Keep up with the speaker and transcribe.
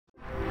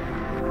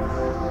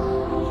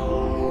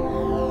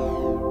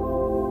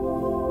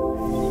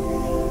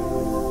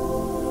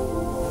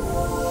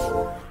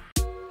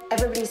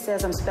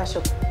says I'm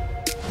special.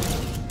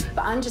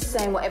 But I'm just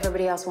saying what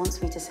everybody else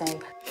wants me to say.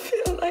 I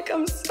feel like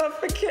I'm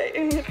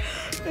suffocating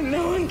and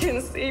no one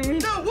can see me.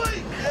 No,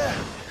 wait! Yeah,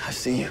 I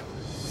see you.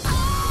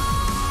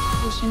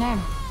 What's your name?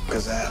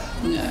 Gazelle.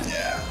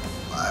 Yeah.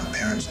 My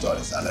parents thought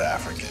it sounded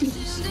African.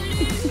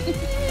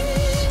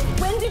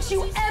 When did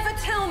you ever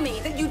tell me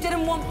that you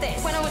didn't want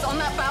this? When I was on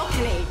that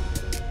balcony.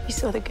 You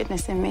saw the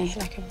goodness in me.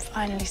 I can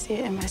finally see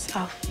it in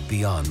myself.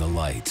 Beyond the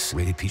Lights,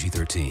 rated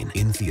PG-13,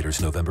 in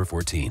theaters November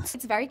 14th.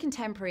 It's very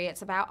contemporary.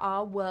 It's about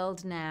our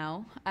world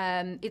now.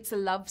 It's a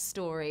love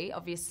story,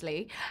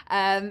 obviously,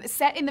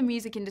 set in the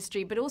music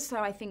industry, but also,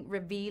 I think,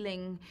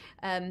 revealing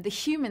the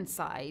human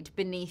side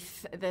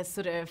beneath the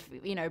sort of,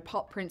 you know,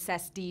 pop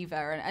princess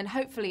diva, and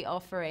hopefully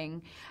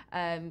offering,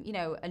 you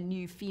know, a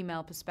new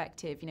female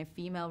perspective, you know,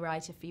 female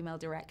writer, female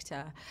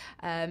director.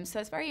 So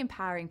it's very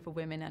empowering for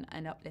women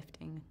and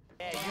uplifting.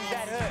 Yeah, use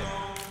that hood.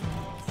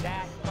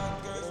 Exactly.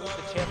 Hold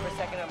the chair for a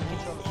second. I'm gonna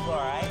get you on the floor,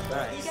 all right?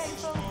 Are you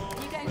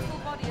getting full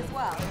body as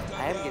well?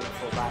 I am getting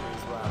full body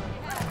as well.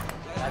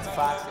 That's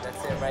Foxy.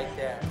 That's it right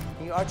there.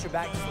 Can you arch your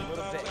back just a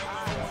little bit?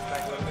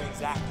 Back a little bit.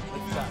 Exactly.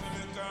 Lift up.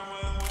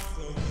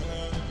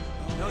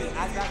 No, your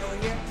eyes back over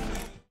here.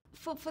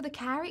 For the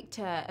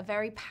character, a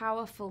very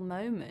powerful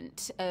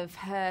moment of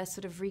her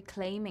sort of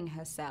reclaiming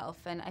herself.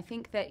 And I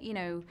think that, you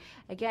know,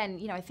 again,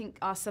 you know, I think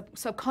our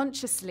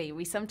subconsciously,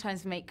 we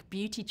sometimes make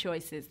beauty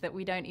choices that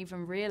we don't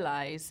even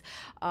realize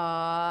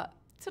are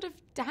sort of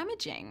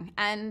damaging.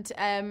 And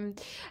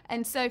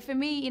so for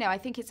me, you know, I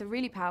think it's a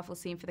really powerful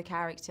scene for the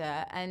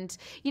character. And,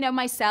 you know,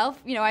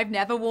 myself, you know, I've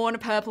never worn a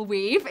purple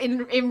weave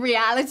in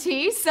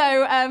reality.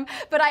 So,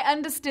 but I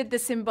understood the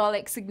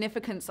symbolic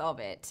significance of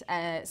it.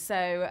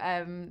 So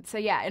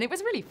yeah, and it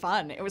was really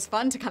fun. It was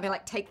fun to kind of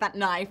like take that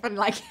knife and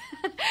like,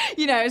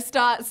 you know,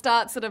 start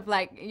sort of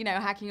like, you know,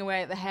 hacking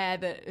away at the hair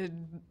that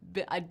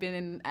I'd been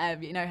in,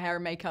 you know, hair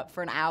and makeup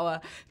for an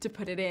hour to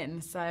put it in.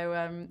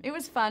 So it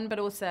was fun, but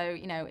also,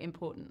 you know,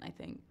 important, I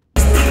think.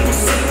 You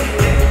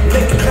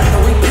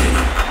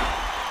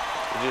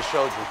just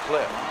showed your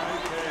clip.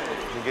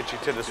 To get you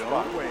to the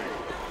spot.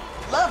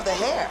 Love the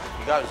hair.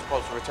 You guys are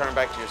supposed to return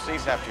back to your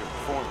seats after your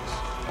performance.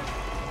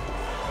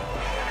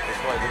 This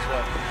way, this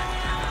way.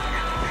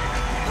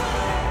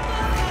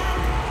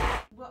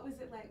 What was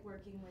it like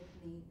working with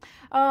Nate?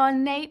 Oh,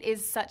 Nate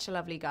is such a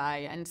lovely guy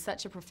and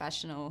such a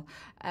professional.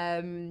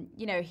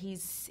 You know,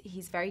 he's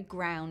very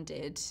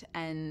grounded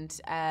and,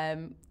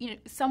 you know,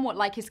 somewhat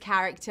like his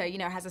character, you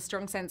know, has a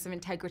strong sense of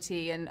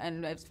integrity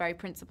and is very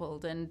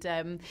principled. And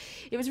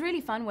it was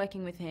really fun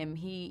working with him.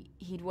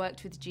 He'd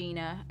worked with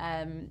Gina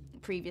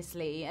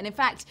previously. And in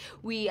fact,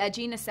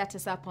 Gina set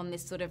us up on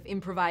this sort of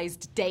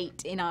improvised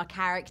date in our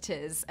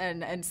characters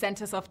and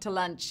sent us off to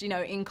lunch, you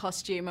know, in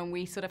costume. And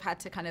we sort of had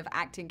to kind of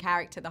act in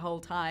character the whole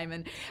time.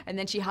 And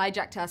then she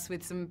hijacked us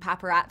with some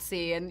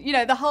paparazzi and, you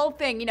know, the whole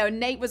thing. You know,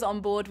 Nate was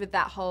on board with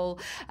that whole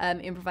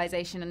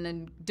improvisation and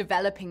then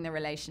developing the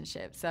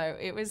relationship. So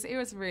it was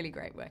really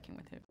great working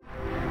with him.